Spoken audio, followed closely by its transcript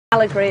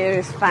Alegria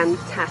is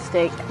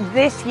fantastic.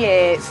 This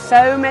year,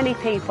 so many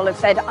people have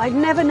said, I've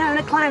never known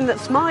a clown that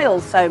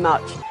smiles so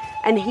much.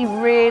 And he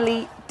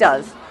really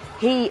does.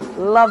 He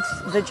loves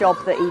the job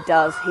that he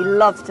does. He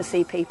loves to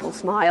see people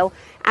smile.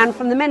 And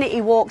from the minute he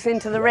walks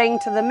into the ring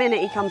to the minute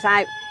he comes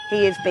out,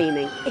 he is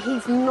beaming.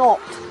 He's not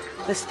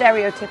the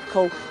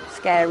stereotypical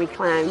scary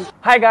clown.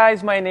 Hi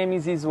guys, my name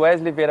is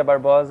Wesley Vera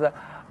Barbosa.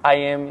 I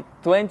am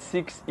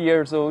 26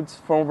 years old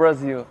from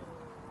Brazil.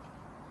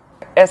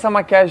 Essa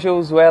maquiagem eu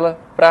uso ela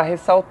para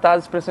ressaltar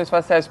as expressões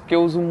faciais, porque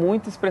eu uso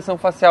muita expressão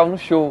facial no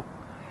show.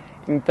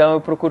 Então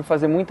eu procuro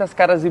fazer muitas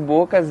caras e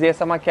bocas e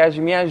essa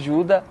maquiagem me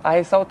ajuda a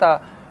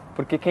ressaltar.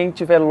 Porque quem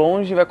estiver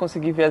longe vai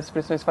conseguir ver as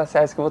expressões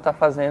faciais que eu vou estar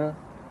fazendo.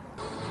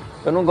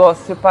 Eu não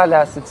gosto de ser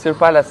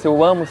palhaço,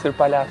 eu amo ser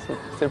palhaço.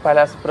 Ser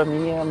palhaço para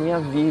mim é a minha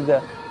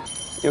vida.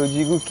 Eu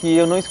digo que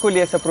eu não escolhi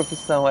essa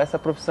profissão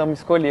me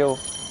escolheu.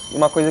 E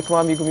uma coisa que um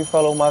amigo me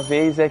falou uma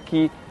vez é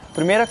que a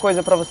primeira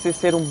coisa para você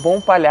ser um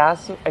bom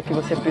palhaço é que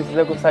você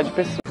precisa gostar de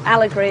pessoas.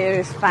 Alegria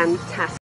is fantastic.